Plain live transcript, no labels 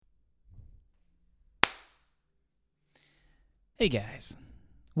Hey guys,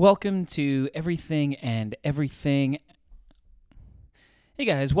 welcome to Everything and Everything. Hey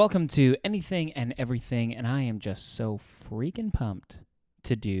guys, welcome to Anything and Everything, and I am just so freaking pumped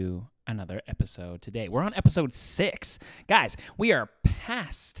to do another episode today. We're on episode 6. Guys, we are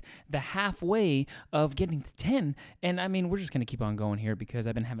past the halfway of getting to 10, and I mean, we're just going to keep on going here because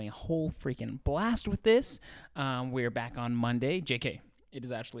I've been having a whole freaking blast with this. We're back on Monday. JK, it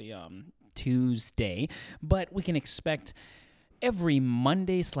is actually Tuesday, but we can expect every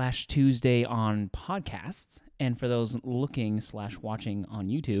Monday/Tuesday on podcasts, and for those looking/watching on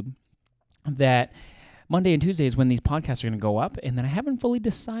YouTube, that Monday and Tuesday is when these podcasts are going to go up, and then I haven't fully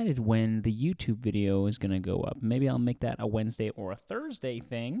decided when the YouTube video is going to go up. Maybe I'll make that a Wednesday or a Thursday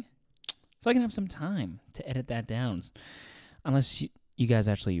thing, so I can have some time to edit that down, unless you guys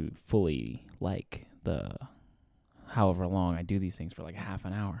actually fully like the however long I do these things for like half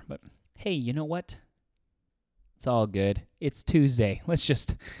an hour. But hey, you know what? It's all good. It's Tuesday. Let's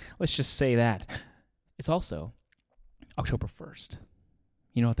just say that. It's also October 1st.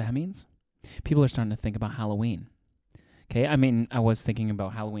 You know what that means? People are starting to think about Halloween. Okay? I mean, I was thinking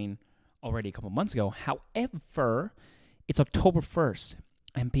about Halloween already a couple months ago. However, it's October 1st,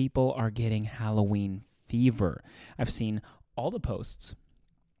 and people are getting Halloween fever. I've seen all the posts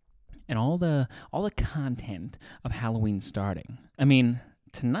and all the content of Halloween starting. I mean,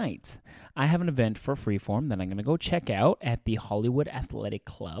 tonight, I have an event for Freeform that I'm going to go check out at the Hollywood Athletic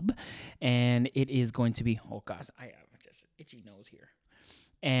Club, and it is going to be, oh gosh, I have just itchy nose here,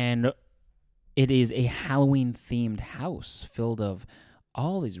 and it is a Halloween-themed house filled of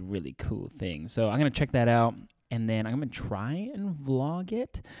all these really cool things. So I'm going to check that out, and then I'm going to try and vlog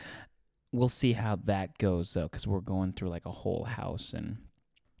it. We'll see how that goes, though, because we're going through like a whole house, and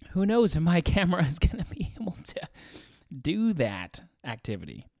who knows if my camera is going to be able to do that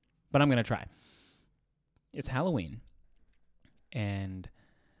activity, but I'm going to try. It's Halloween, and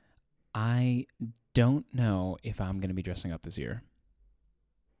I don't know if I'm going to be dressing up this year.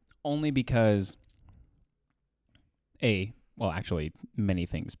 Only because, actually many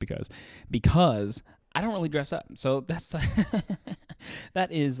things, because I don't really dress up. So that's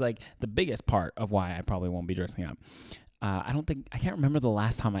that is like the biggest part of why I probably won't be dressing up. I can't remember the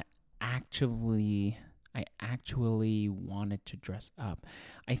last time I actually wanted to dress up.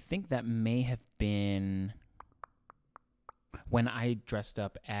 I think that may have been when I dressed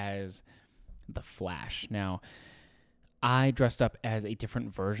up as the Flash. Now, I dressed up as a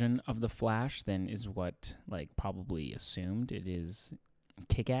different version of the Flash than is what like probably assumed. It is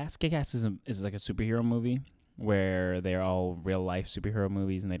Kick-Ass. Kick-Ass is like a superhero movie where they're all real life superhero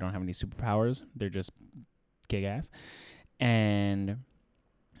movies and they don't have any superpowers. They're just kick-ass. And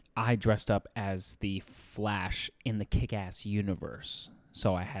I dressed up as the Flash in the Kick-Ass universe.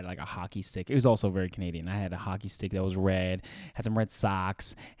 So I had like a hockey stick. It was also very Canadian. I had a hockey stick that was red, had some red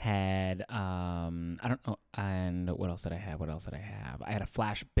socks, had, I don't know, and what else did I have? I had a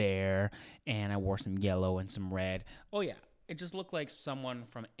Flash bear, and I wore some yellow and some red. Oh yeah, it just looked like someone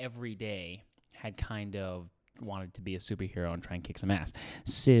from every day had kind of wanted to be a superhero and try and kick some ass.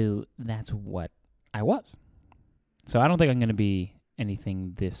 So that's what I was. So I don't think I'm going to be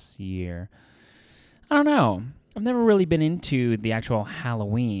anything this year. I don't know. I've never really been into the actual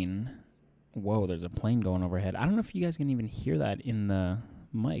Halloween. Whoa, there's a plane going overhead. I don't know if you guys can even hear that in the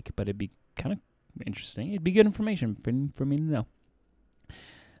mic, but it'd be kind of interesting. It'd be good information for me to know.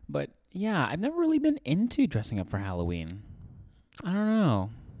 But yeah, I've never really been into dressing up for Halloween. I don't know.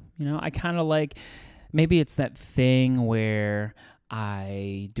 You know, I kind of like, maybe it's that thing where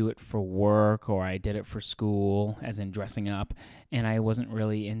I do it for work or I did it for school, as in dressing up, and I wasn't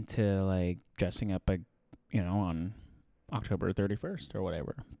really into like dressing up, on October 31st or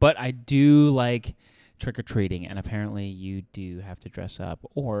whatever. But I do like trick-or-treating, and apparently you do have to dress up,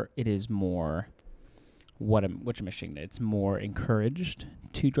 or it is more, it's more encouraged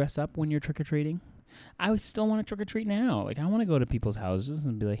to dress up when you're trick-or-treating. I would still want to trick-or-treat now. Like, I want to go to people's houses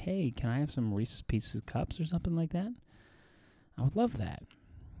and be like, hey, can I have some Reese's Pieces cups or something like that? I would love that.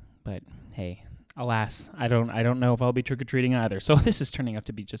 But hey, alas, I don't know if I'll be trick-or-treating either. So this is turning out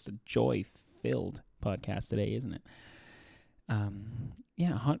to be just a joy-filled podcast today, isn't it?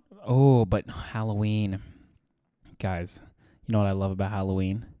 But Halloween. Guys, you know what I love about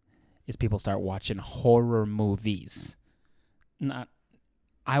Halloween? Is people start watching horror movies.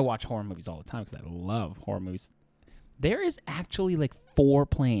 I watch horror movies all the time because I love horror movies. There is actually like 4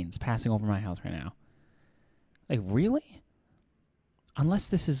 planes passing over my house right now. Like, really? Unless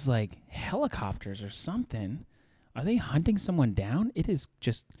this is like helicopters or something. Are they hunting someone down? It is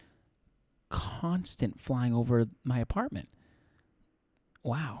just constant flying over my apartment.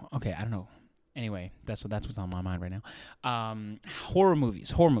 Wow. Okay, I don't know. Anyway, that's what's on my mind right now. Horror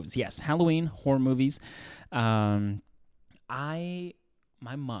movies. Yes, Halloween horror movies. Um, my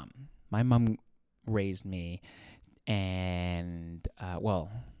mom raised me, and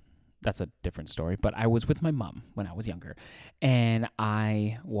that's a different story. But I was with my mom when I was younger, and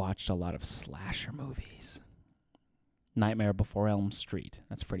I watched a lot of slasher movies. Nightmare Before Elm Street.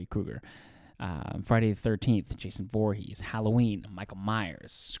 That's Freddy Krueger. Friday the 13th, Jason Voorhees. Halloween, Michael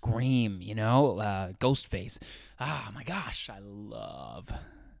Myers. Scream, Ghostface. Ah, my gosh, I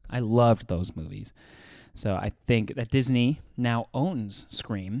loved those movies. So I think that Disney now owns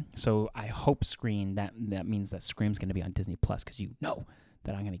Scream. So I hope Scream, that means that Scream's going to be on Disney Plus, because you know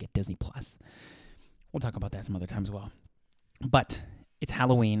that I'm going to get Disney Plus. We'll talk about that some other time as well. But it's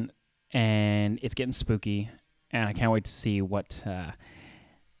Halloween, and it's getting spooky, and I can't wait to see what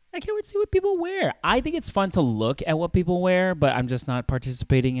people wear. I think it's fun to look at what people wear, but I'm just not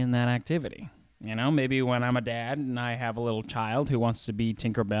participating in that activity. Maybe when I'm a dad and I have a little child who wants to be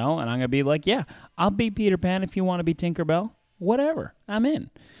Tinkerbell, and I'm going to be like, yeah, I'll be Peter Pan if you want to be Tinkerbell. Whatever. I'm in.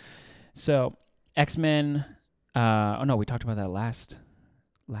 So, X-Men. We talked about that last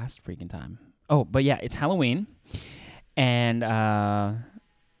freaking time. Oh, but yeah, it's Halloween. And are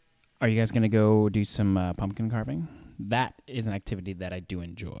you guys going to go do some pumpkin carving? That is an activity that I do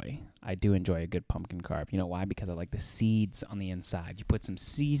enjoy. I do enjoy a good pumpkin carve. You know why? Because I like the seeds on the inside. You put some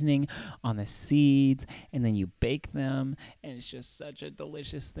seasoning on the seeds, and then you bake them, and it's just such a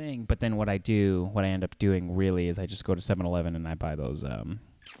delicious thing. But then what I end up doing really is I just go to 7-Eleven and I buy those,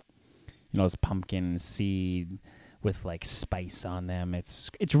 those pumpkin seed with like spice on them. It's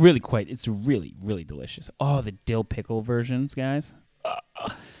really, really delicious. Oh, the dill pickle versions, guys.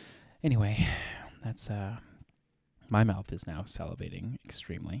 Anyway, that's my mouth is now salivating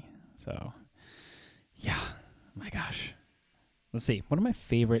extremely. So, yeah, my gosh. Let's see. What are my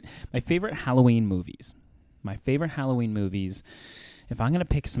favorite Halloween movies? My favorite Halloween movies. If I'm gonna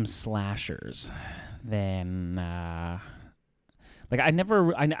pick some slashers, then I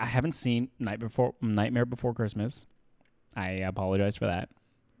haven't seen Nightmare Before Christmas. I apologize for that.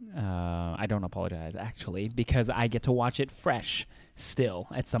 I don't apologize actually, because I get to watch it fresh still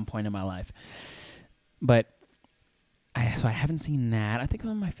at some point in my life. But so I haven't seen that. I think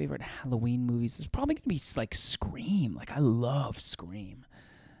one of my favorite Halloween movies is probably going to be like Scream. Like, I love Scream.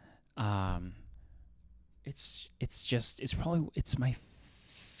 It's my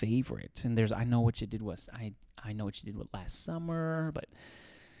favorite. And I Know What You Did Last Summer, but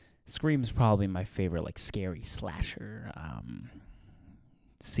Scream is probably my favorite, like, scary slasher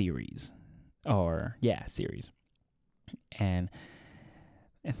series. Series. And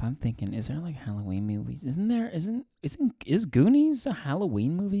if I'm thinking, is there like Halloween movies? Is Goonies a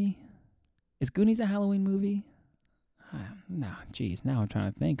Halloween movie? Is Goonies a Halloween movie? No, geez. Now I'm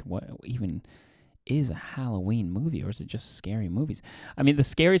trying to think what even is a Halloween movie, or is it just scary movies? I mean, the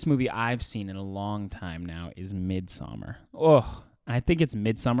scariest movie I've seen in a long time now is Midsommar. Oh, I think it's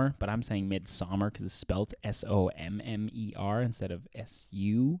Midsummer, but I'm saying Midsommar because it's spelled Sommer instead of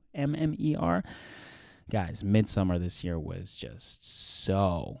Summer. Guys, Midsommar this year was just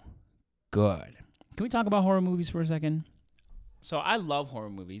so good. Can we talk about horror movies for a second? So I love horror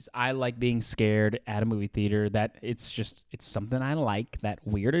movies. I like being scared at a movie theater. It's something I like, that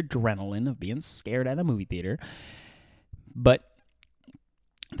weird adrenaline of being scared at a movie theater. But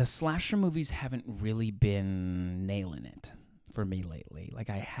the slasher movies haven't really been nailing it for me lately. Like,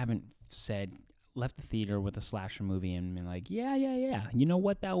 I haven't left the theater with a slasher movie and been like, yeah. You know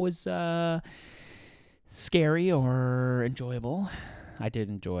what? That was scary or enjoyable. I did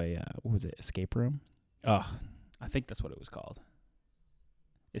enjoy, what was it, Escape Room? Oh, I think that's what it was called.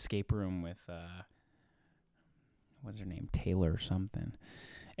 Escape Room with, what's her name? Taylor or something.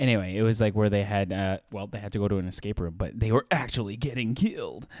 Anyway, it was like where they had, they had to go to an escape room, but they were actually getting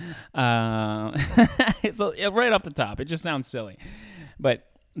killed. So right off the top, it just sounds silly. But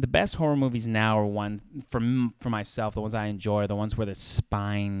the best horror movies now are for myself, the ones I enjoy, are the ones where the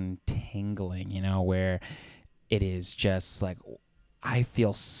spine tingling, where it is just like, I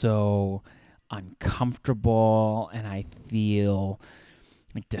feel so uncomfortable and I feel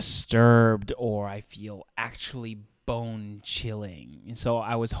like disturbed, or I feel actually bone chilling. And so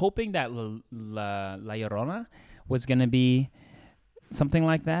I was hoping that La Llorona was going to be something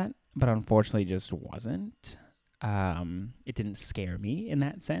like that, but unfortunately just wasn't. It didn't scare me in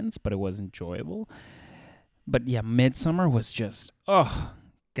that sense, but it was enjoyable. But yeah, Midsommar was just,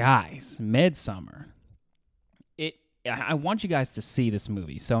 guys, Midsommar. I want you guys to see this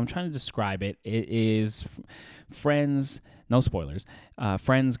movie, so I'm trying to describe it. It is friends, no spoilers,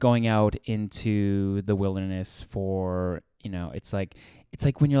 friends going out into the wilderness for, it's like it's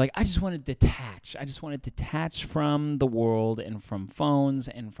like when you're like, I just want to detach. I just want to detach from the world and from phones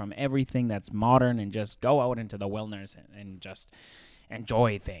and from everything that's modern and just go out into the wilderness and just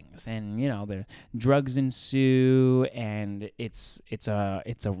enjoy things. And the drugs ensue, and it's a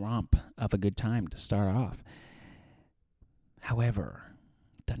romp of a good time to start off. However,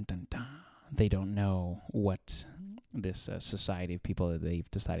 dun dun dun, they don't know what this society of people that they've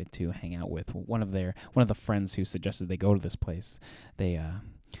decided to hang out with. One of the friends who suggested they go to this place, they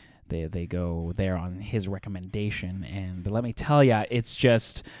go there on his recommendation, and let me tell ya, it's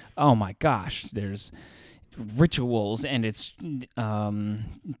just, oh my gosh, there's rituals, and it's I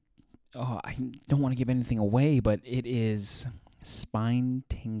don't want to give anything away, but it is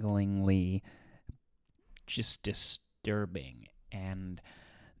spine-tinglingly just disturbing, and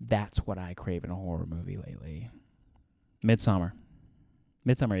that's what I crave in a horror movie lately. Midsommar,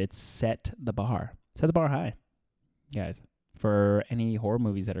 it's set the bar high, guys, for any horror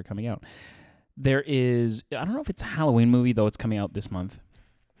movies that are coming out. There is, I don't know if it's a Halloween movie, though it's coming out this month.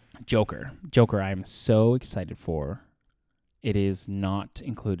 Joker, I'm so excited for. It is not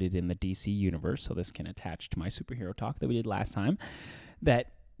included in the DC universe, so this can attach to my superhero talk that we did last time.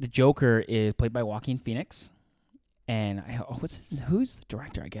 That the Joker is played by Joaquin Phoenix, and who's the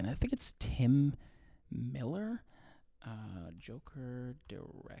director again? I think it's Tim Miller. Joker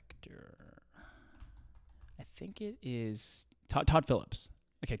director. I think it is Todd Phillips.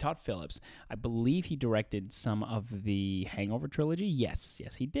 Okay, Todd Phillips. I believe he directed some of the Hangover trilogy. Yes,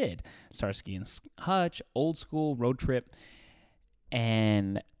 he did. Starsky and Hutch, Old School, Road Trip.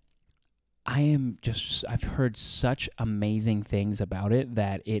 And I've heard such amazing things about it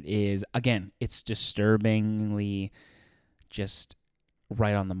that it is, again, it's disturbingly just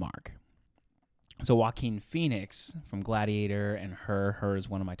right on the mark. So Joaquin Phoenix from Gladiator and Her is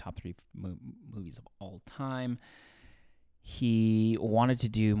one of my top 3 movies of all time. He wanted to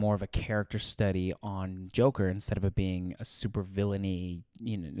do more of a character study on Joker instead of it being a super villainy,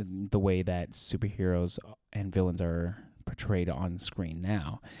 the way that superheroes and villains are portrayed on screen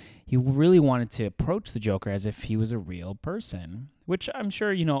now. He really wanted to approach the Joker as if he was a real person, which I'm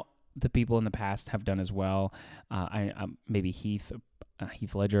sure, the people in the past have done as well. Maybe Heath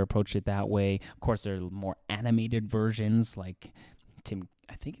Ledger approached it that way. Of course, there are more animated versions like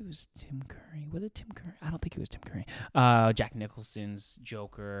I think it was Tim Curry. Was it Tim Curry? I don't think it was Tim Curry. Jack Nicholson's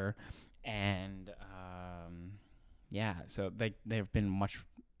Joker. And so there have been much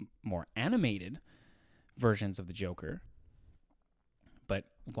more animated versions of the Joker. But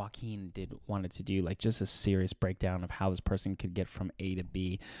Joaquin wanted to do like just a serious breakdown of how this person could get from A to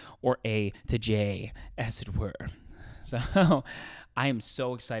B, or A to J, as it were. So I am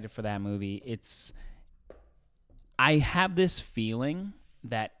so excited for that movie. I have this feeling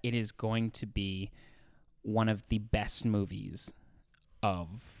that it is going to be one of the best movies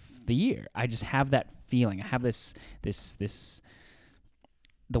of the year. I just have that feeling. I have this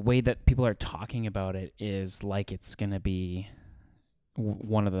the way that people are talking about it is like it's going to be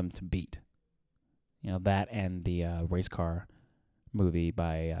one of them to beat. That and the race car movie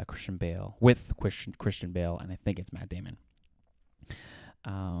by Christian Bale, with Christian Bale, and I think it's Matt Damon.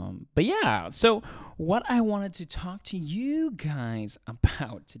 But yeah, so what I wanted to talk to you guys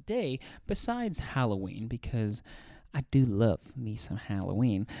about today, besides Halloween, because I do love me some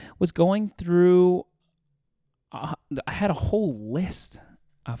Halloween, was going through, I had a whole list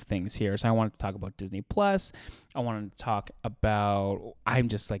of things here. So I wanted to talk about Disney Plus. I wanted to talk about, I'm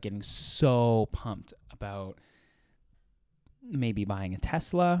just like getting so pumped about maybe buying a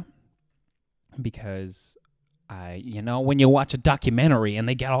Tesla, because when you watch a documentary and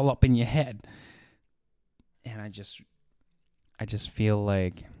they get all up in your head, and I just feel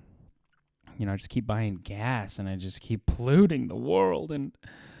like, I just keep buying gas and I just keep polluting the world, and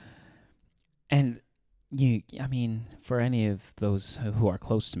for any of those who are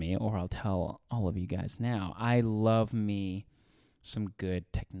close to me, or I'll tell all of you guys now, I love me some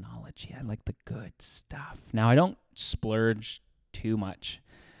good technology. I like the good stuff. Now, I don't splurge too much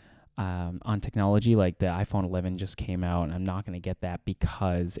on technology. Like the iPhone 11 just came out, and I'm not going to get that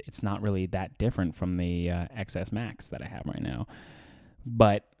because it's not really that different from the XS Max that I have right now.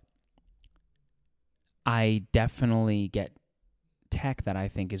 But I definitely get tech that I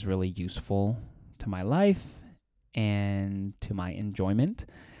think is really useful to my life and to my enjoyment.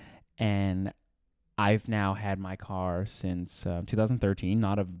 And I've now had my car since 2013,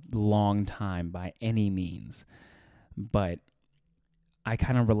 not a long time by any means, but I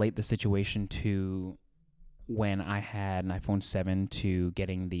kind of relate the situation to when I had an iPhone 7 to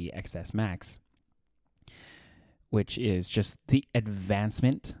getting the XS Max, which is just the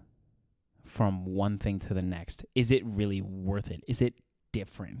advancement from one thing to the next. Is it really worth it? Is it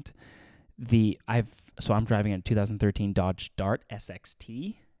different. I'm driving a 2013 Dodge Dart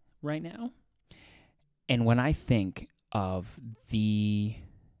SXT right now. And when I think of the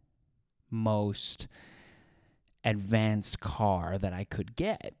most advanced car that I could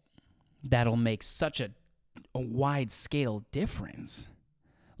get, that'll make such a wide scale difference.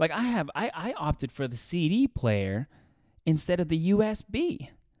 Like I opted for the CD player instead of the USB.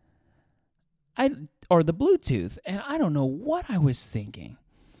 Or the Bluetooth, and I don't know what I was thinking.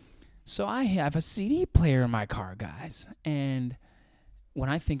 So I have a CD player in my car, guys. And when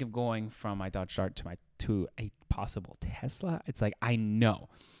I think of going from my Dodge Dart to a possible Tesla, it's like I know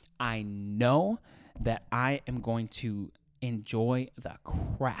that I am going to enjoy the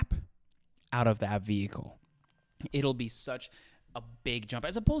crap out of that vehicle. It'll be such a big jump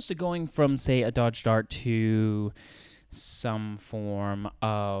as opposed to going from, say, a Dodge Dart to some form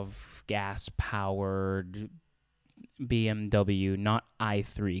of gas-powered BMW, not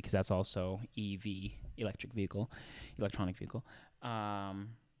i3, because that's also EV, electronic vehicle.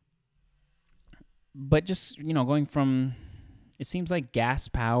 But just, going from, it seems like gas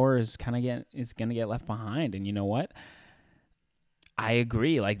power is going to get left behind. And you know what? I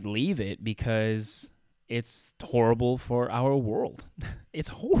agree. Like, leave it, because it's horrible for our world. It's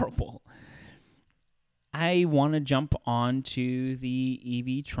horrible. I want to jump onto the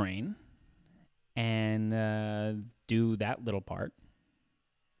EV train and do that little part.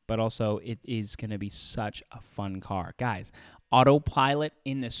 But also, it is going to be such a fun car. Guys, Autopilot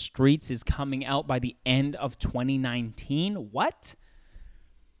in the streets is coming out by the end of 2019. What?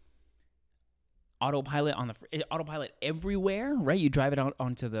 Autopilot everywhere, right? You drive it out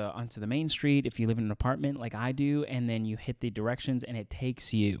onto the main street if you live in an apartment like I do, and then you hit the directions and it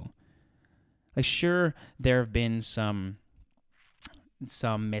takes you. Like, sure, there have been some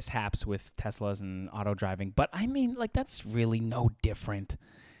mishaps with Teslas and auto driving, but I mean, like, that's really no different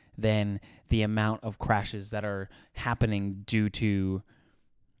than the amount of crashes that are happening due to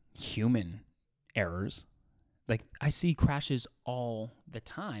human errors. Like, I see crashes all the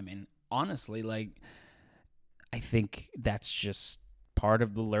time, and honestly, like, I think that's just part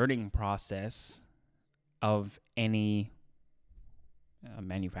of the learning process of any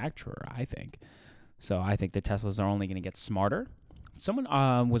manufacturer, I think. So I think the Teslas are only going to get smarter. Someone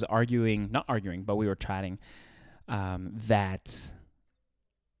was not arguing, but we were chatting that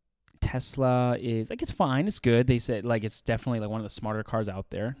Tesla is, like, it's fine, it's good. They said, like, it's definitely, like, one of the smarter cars out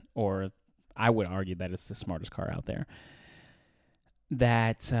there, or I would argue that it's the smartest car out there.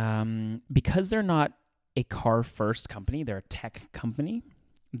 That because they're not a car-first company, they're a tech company,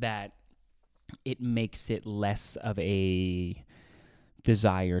 that it makes it less of a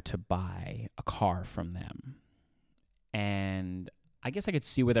desire to buy a car from them. And I guess I could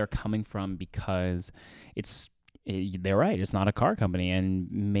see where they're coming from, because they're right, it's not a car company, and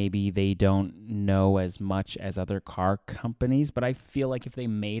maybe they don't know as much as other car companies, but I feel like if they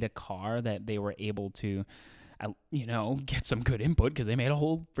made a car that they were able to get some good input, because they made a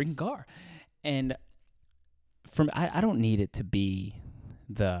whole freaking car. And I don't need it to be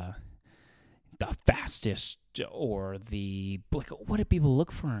the fastest or what do people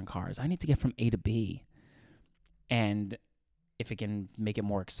look for in cars? I need to get from A to B. And if it can make it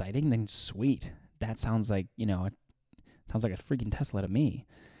more exciting, then sweet. That sounds like, it sounds like a freaking Tesla to me.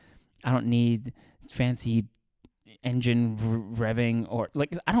 I don't need fancy engine revving, or,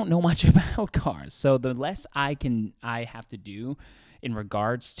 like, I don't know much about cars. So the less I have to do in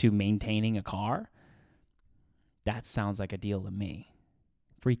regards to maintaining a car, that sounds like a deal to me.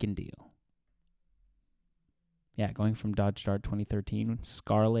 Freaking deal. Yeah, going from Dodge Dart 2013,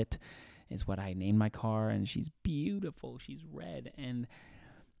 Scarlet is what I named my car, and she's beautiful. She's red, and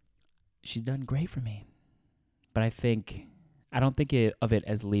she's done great for me. But I don't think of it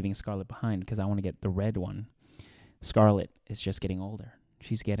as leaving Scarlet behind, because I want to get the red one. Scarlet is just getting older.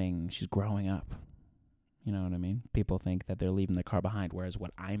 She's growing up. You know what I mean? People think that they're leaving the car behind, whereas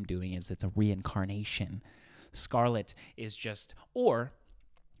what I'm doing is it's a reincarnation. Scarlet is just, or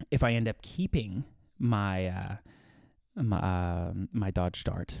if I end up keeping my my Dodge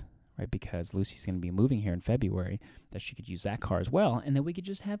Dart, right, because Lucy's going to be moving here in February, that she could use that car as well, and then we could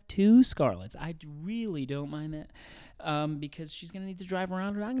just have two Scarlets. I really don't mind that, because she's going to need to drive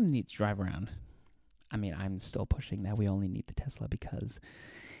around, and I'm going to need to drive around. I mean, I'm still pushing that we only need the Tesla because,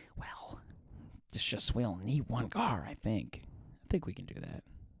 well, we only need one car, I think. I think we can do that,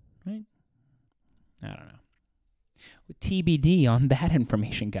 right? I don't know. TBD on that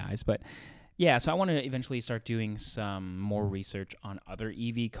information, guys. But yeah, so I want to eventually start doing some more research on other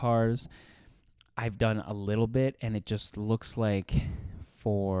EV cars. I've done a little bit, and it just looks like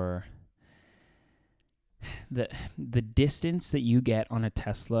for the distance that you get on a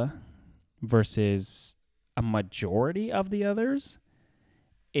Tesla versus a majority of the others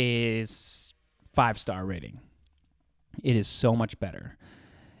is 5-star rating. It is so much better.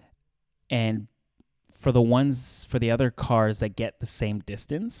 And for the other cars that get the same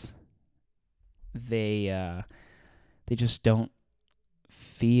distance, they just don't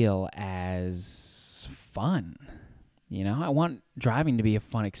feel as fun. I want driving to be a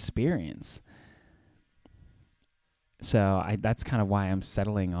fun experience. So that's kind of why I'm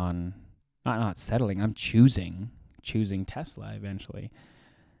settling on, not settling, I'm choosing Tesla eventually.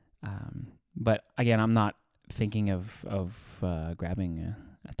 But again, I'm not thinking of grabbing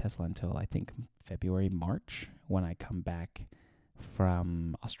a Tesla until I think February, March, when I come back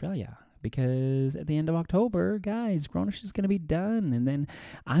from Australia. Because at the end of October, guys, Grownish is going to be done. And then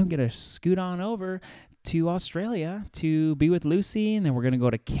I'm going to scoot on over to Australia to be with Lucy. And then we're going to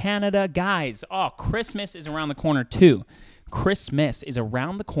go to Canada. Guys, Christmas is around the corner too. Christmas is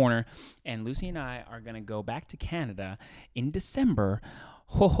around the corner. And Lucy and I are going to go back to Canada in December.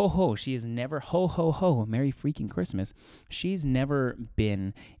 Ho, ho, ho. She has never, ho, ho, ho, Merry freaking Christmas. She's never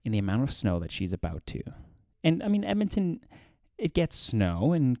been in the amount of snow that she's about to. And, I mean, Edmonton, it gets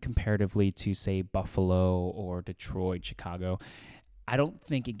snow, and comparatively to, say, Buffalo or Detroit, Chicago, I don't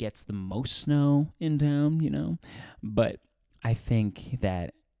think it gets the most snow in town, But I think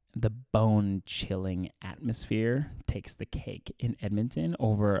that the bone-chilling atmosphere takes the cake in Edmonton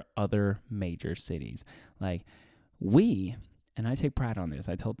over other major cities. Like, and I take pride on this,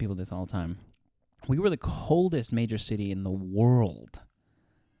 I tell people this all the time, we were the coldest major city in the world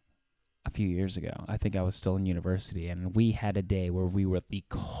a few years ago. I think I was still in university, and we had a day where we were the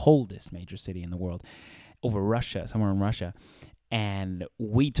coldest major city in the world over Russia, somewhere in Russia, and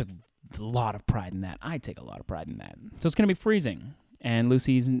we took a lot of pride in that. I take a lot of pride in that. So it's going to be freezing, and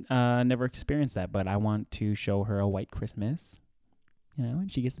Lucy's never experienced that, but I want to show her a white Christmas,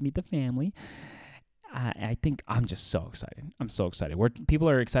 and she gets to meet the family. I think I'm just so excited. I'm so excited. People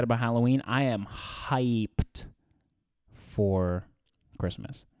are excited about Halloween. I am hyped for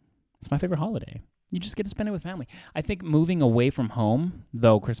Christmas. It's my favorite holiday. You just get to spend it with family. I think moving away from home,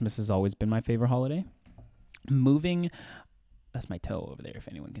 though Christmas has always been my favorite holiday, that's my toe over there if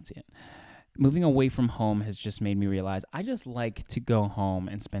anyone can see it. Moving away from home has just made me realize I just like to go home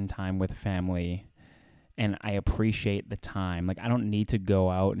and spend time with family, and I appreciate the time. Like, I don't need to go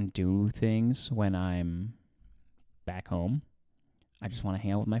out and do things when I'm back home. I just want to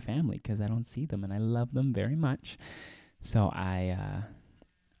hang out with my family because I don't see them, and I love them very much. So I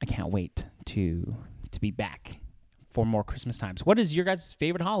can't wait to be back for more Christmas times. What is your guys'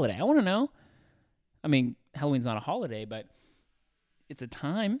 favorite holiday? I want to know. I mean, Halloween's not a holiday, but it's a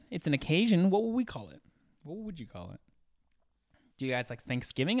time. It's an occasion. What would we call it? What would you call it? Do you guys like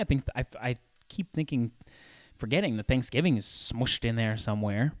Thanksgiving? I think I keep forgetting that Thanksgiving is smushed in there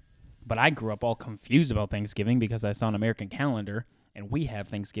somewhere. But I grew up all confused about Thanksgiving because I saw an American calendar, and we have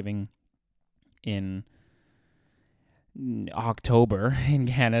Thanksgiving in October in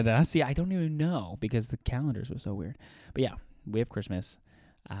Canada. See, I don't even know because the calendars were so weird. But yeah, we have Christmas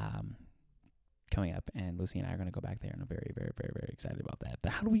coming up, and Lucy and I are going to go back there, and I'm very, very, very, very excited about that.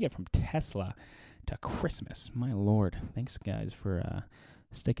 But how do we get from Tesla to Christmas? My Lord. Thanks, guys, for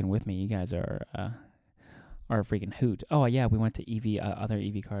sticking with me. You guys are a freaking hoot. Oh, yeah, we went to other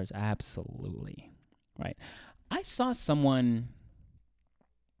EV cars. Absolutely. Right. I saw someone...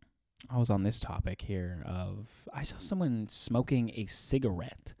 I was on this topic here I saw someone smoking a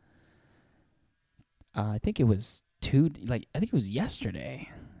cigarette. I think it was yesterday.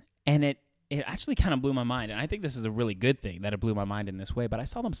 And it actually kind of blew my mind. And I think this is a really good thing that it blew my mind in this way. But I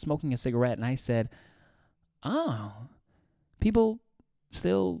saw them smoking a cigarette, and I said, oh, people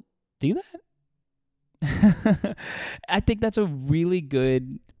still do that? I think that's a really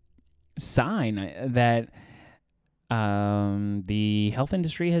good sign that the health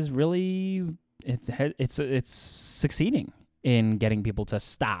industry has really it's succeeding in getting people to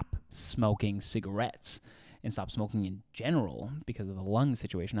stop smoking cigarettes and stop smoking in general because of the lung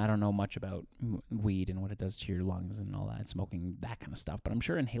situation. I don't know much about weed and what it does to your lungs and all that, smoking, that kind of stuff, but I'm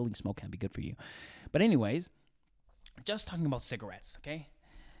sure inhaling smoke can be good for you. But anyways, just talking about cigarettes, okay?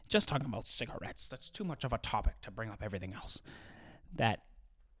 Just talking about cigarettes. That's too much of a topic to bring up everything else. That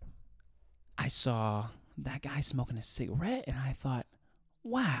I saw that guy smoking a cigarette, and I thought,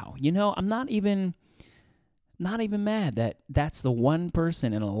 wow, I'm not even mad that that's the one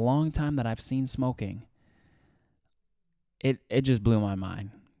person in a long time that I've seen smoking. It just blew my mind.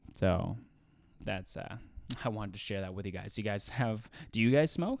 So that's I wanted to share that with you guys. Do you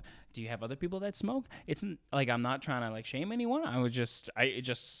guys smoke? Do you have other people that smoke? It's like, I'm not trying to like shame anyone. It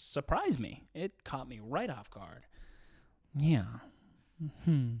just surprised me. It caught me right off guard. Yeah.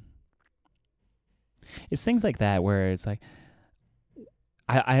 It's things like that where it's like,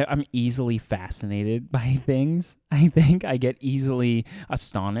 I'm easily fascinated by things. I think I get easily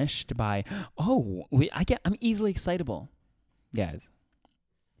astonished by, I'm easily excitable, guys.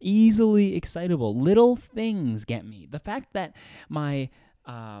 Easily excitable. Little things get me. The fact that my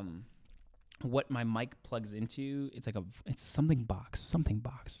what my mic plugs into, it's something box.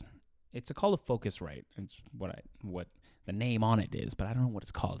 It's called a Focusrite. It's what the name on it is, but I don't know what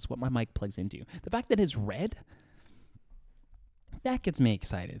it's called. It's what my mic plugs into. The fact that it's red, that gets me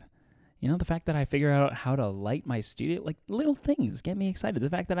excited. You know, the fact that I figure out how to light my studio, like little things get me excited. The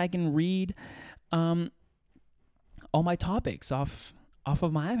fact that I can read all my topics off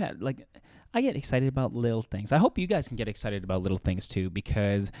of my iPad. Like, I get excited about little things. I hope you guys can get excited about little things too,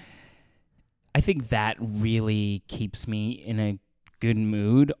 because I think that really keeps me in a good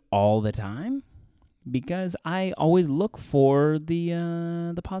mood all the time, because I always look for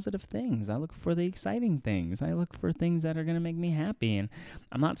the positive things. I look for the exciting things. I look for things that are going to make me happy, and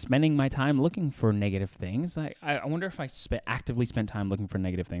I'm not spending my time looking for negative things. I wonder if I actively spent time looking for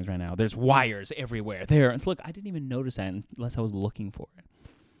negative things right now. There's wires everywhere. It's look, I didn't even notice that unless I was looking for it.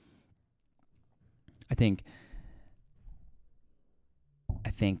 I think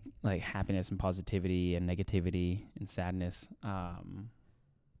like happiness and positivity and negativity and sadness,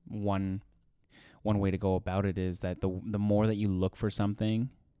 one way to go about it is that the more that you look for something,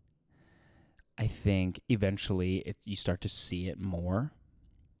 I think eventually you start to see it more.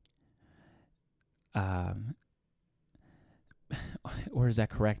 Or is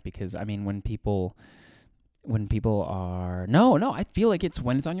that correct? Because I mean, when people are I feel like it's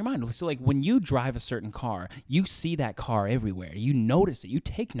when it's on your mind. So like when you drive a certain car, you see that car everywhere. You notice it. You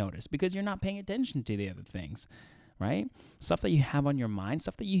take notice because you're not paying attention to the other things. Right? Stuff that you have on your mind,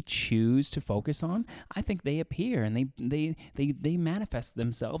 stuff that you choose to focus on, I think they appear and they manifest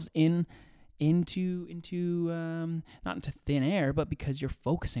themselves into not into thin air, but because you're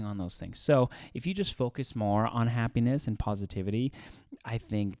focusing on those things. So if you just focus more on happiness and positivity, I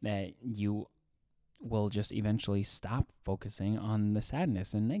think that you will just eventually stop focusing on the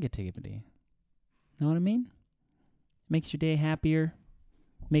sadness and negativity. Know what I mean? Makes your day happier,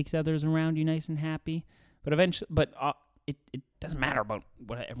 makes others around you nice and happy. But eventually, it doesn't matter about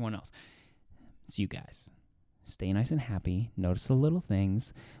what everyone else. It's you guys. Stay nice and happy. Notice the little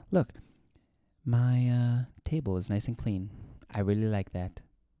things. Look, my table is nice and clean. I really like that.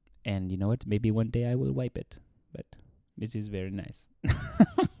 And you know what? Maybe one day I will wipe it. But it is very nice.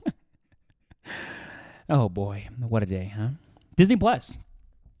 Oh boy, what a day, huh? Disney Plus,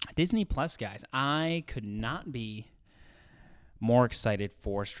 guys. I could not be more excited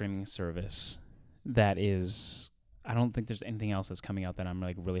for streaming service. That is, I don't think there's anything else that's coming out that I'm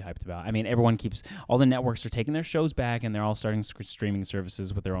like really hyped about. I mean, all the networks are taking their shows back and they're all starting streaming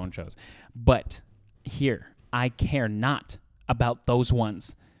services with their own shows. But here, I care not about those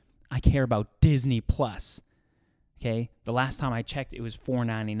ones. I care about Disney Plus. Okay? The last time I checked, it was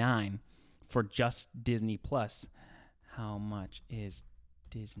 $4.99 for just Disney Plus. How much is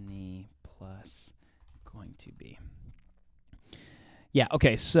Disney Plus going to be? Yeah,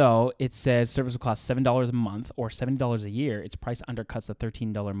 okay, so it says service will cost $7 a month or $70 a year. Its price undercuts the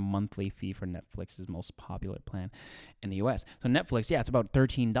 $13 monthly fee for Netflix's most popular plan in the U.S. So Netflix, it's about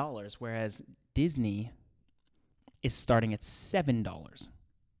 $13, whereas Disney is starting at $7.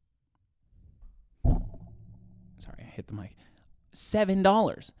 Sorry, I hit the mic.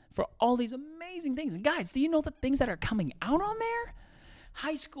 $7 for all these amazing things. And guys, do you know the things that are coming out on there?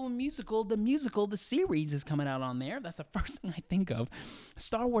 High School Musical, the series is coming out on there. That's the first thing I think of.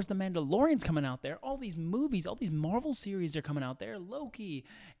 Star Wars The Mandalorian's coming out there. All these movies, all these Marvel series are coming out there. Loki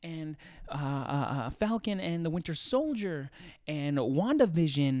and Falcon and the Winter Soldier and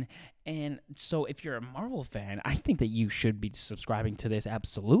WandaVision. And so if you're a Marvel fan, I think that you should be subscribing to this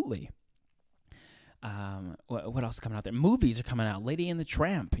absolutely. What else is coming out there? Movies are coming out. Lady and the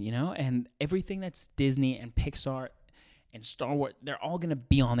Tramp, and everything that's Disney and Pixar and Star Wars, they're all going to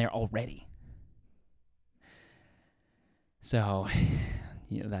be on there already. So,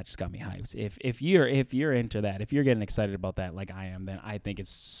 that just got me hyped. If you're into that, if you're getting excited about that like I am, then I think it's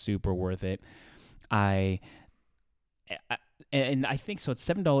super worth it. And I think so. It's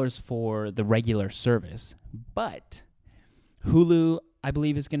 $7 for the regular service, but Hulu, I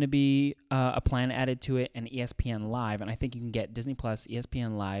believe, is going to be a plan added to it, and ESPN Live, and I think you can get Disney Plus,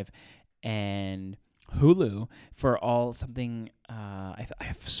 ESPN Live, and Hulu for all something I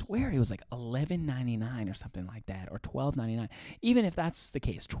swear it was like $11.99 or something like that, or $12.99. Even if that's the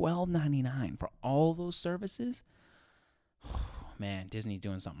case, $12.99 for all those services. Man, Disney's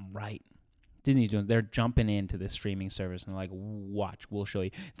doing something right. They're jumping into this streaming service and they're like, watch, we'll show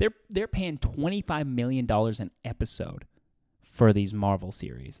you. They're paying $25 million an episode for these Marvel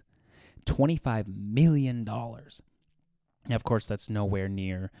series. $25 million. Now, of course, that's nowhere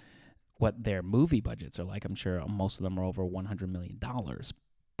near what their movie budgets are like. I'm sure most of them are over $100 million.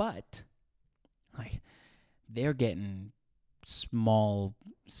 But, like, they're getting small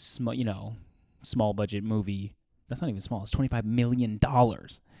budget movie. That's not even small. It's $25 million.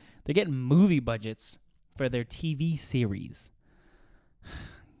 They're getting movie budgets for their TV series.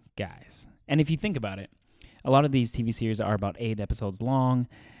 Guys. And if you think about it, a lot of these TV series are about 8 episodes long.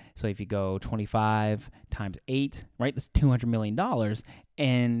 So if you go 25 times 8, right, that's $200 million.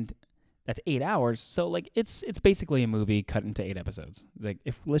 And that's 8 hours. So like it's basically a movie cut into 8 episodes. Like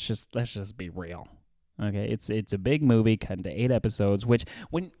let's just be real. Okay, it's a big movie cut into 8 episodes, which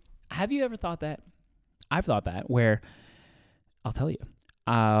have you ever thought that? I've thought that where I'll tell you.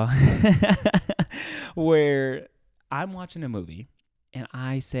 Where I'm watching a movie and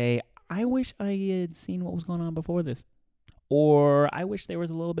I say, I wish I had seen what was going on before this. Or I wish there was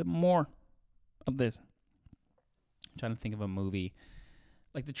a little bit more of this. I'm trying to think of a movie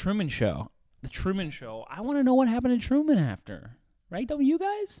like The Truman Show. The Truman Show. I want to know what happened to Truman after. Right? Don't you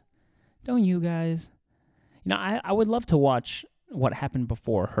guys? I would love to watch what happened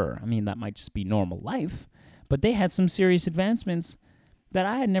before her. I mean, that might just be normal life. But they had some serious advancements that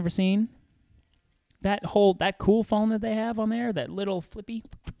I had never seen. That cool phone that they have on there, that little flippy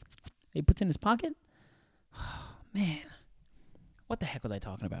he puts in his pocket. Oh, man. What the heck was I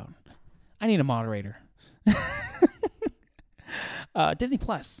talking about? I need a moderator. Disney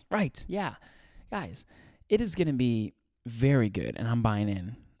Plus, right? Yeah, guys, it is gonna be very good, and I'm buying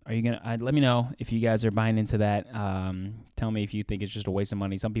in. Are you gonna? Let me know if you guys are buying into that. Tell me if you think it's just a waste of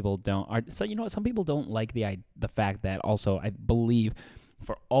money. Some people don't. So you know what? Some people don't like the fact that also I believe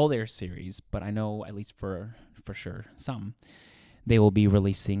for all their series, but I know at least for sure some, they will be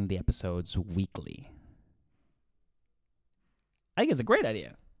releasing the episodes weekly. I think it's a great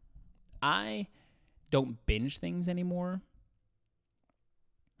idea. I don't binge things anymore.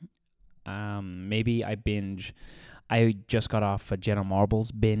 Maybe I binge. I just got off a Jenna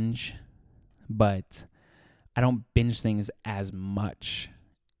Marbles binge, but I don't binge things as much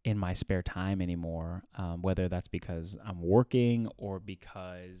in my spare time anymore, whether that's because I'm working or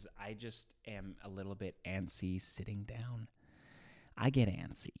because I just am a little bit antsy sitting down. I get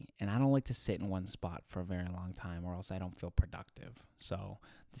antsy, and I don't like to sit in one spot for a very long time or else I don't feel productive. So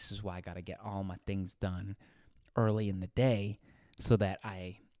this is why I got to get all my things done early in the day so that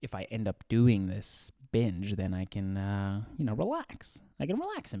if I end up doing this binge, then I can, relax. I can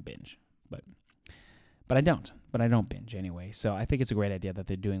relax and binge, but I don't. But I don't binge anyway. So I think it's a great idea that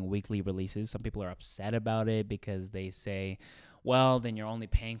they're doing weekly releases. Some people are upset about it because they say, well, then you're only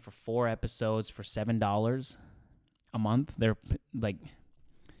paying for 4 episodes for $7 a month. They're like,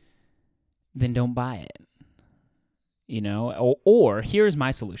 then don't buy it. Or here's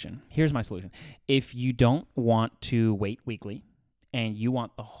my solution. If you don't want to wait weekly and you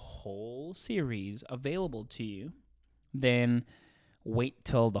want the whole series available to you, then wait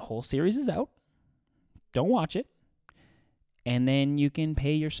till the whole series is out. Don't watch it. And then you can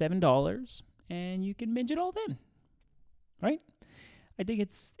pay your $7 and you can binge it all then. Right? I think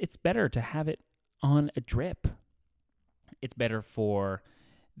it's better to have it on a drip. It's better for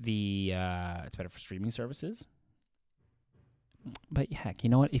streaming services. But heck, you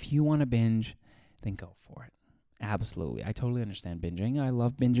know what? If you want to binge, then go for it. Absolutely. I totally understand binging. I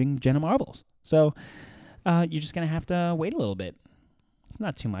love binging Jenna Marbles. So you're just going to have to wait a little bit.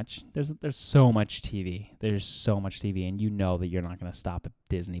 Not too much. There's so much TV. There's so much TV, and you know that you're not going to stop at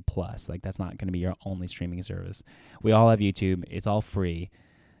Disney Plus. Like, that's not going to be your only streaming service. We all have YouTube. It's all free.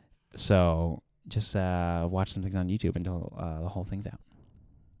 So just watch some things on YouTube until the whole thing's out.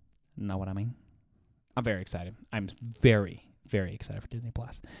 Know what I mean? I'm very excited. I'm very, very excited for Disney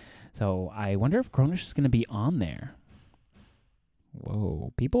Plus. So I wonder if Grownish is going to be on there.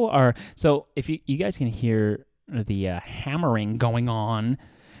 Whoa. People are... So if you guys can hear the hammering going on,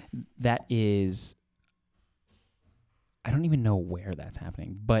 that is... I don't even know where that's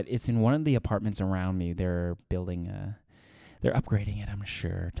happening, but it's in one of the apartments around me. They're building they're upgrading it, I'm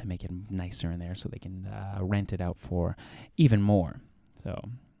sure, to make it nicer in there so they can rent it out for even more. So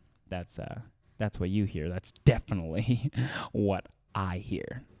that's what you hear. That's definitely what I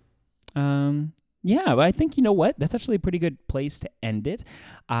hear. Yeah, but I think, you know what? That's actually a pretty good place to end it.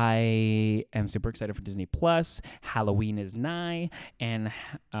 I am super excited for Disney Plus. Halloween is nigh, and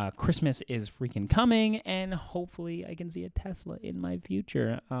Christmas is freaking coming, and hopefully I can see a Tesla in my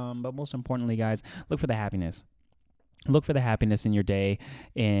future. But most importantly, guys, look for the happiness. Look for the happiness in your day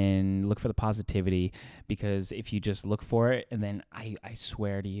and look for the positivity, because if you just look for it, and then I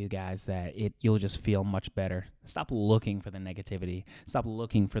swear to you guys that you'll just feel much better. Stop looking for the negativity. Stop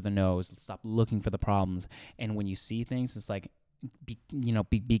looking for the no's. Stop looking for the problems. And when you see things, it's like,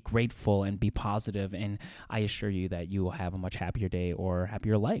 be grateful and be positive, and I assure you that you will have a much happier day or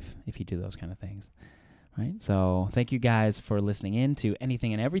happier life if you do those kind of things. Right? So thank you guys for listening in to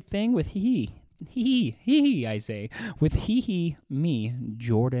Anything and Everything with I say, with me,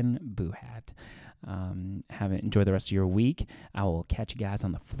 Jordan Buhat. Enjoy the rest of your week. I will catch you guys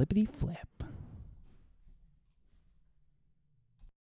on the flippity flip.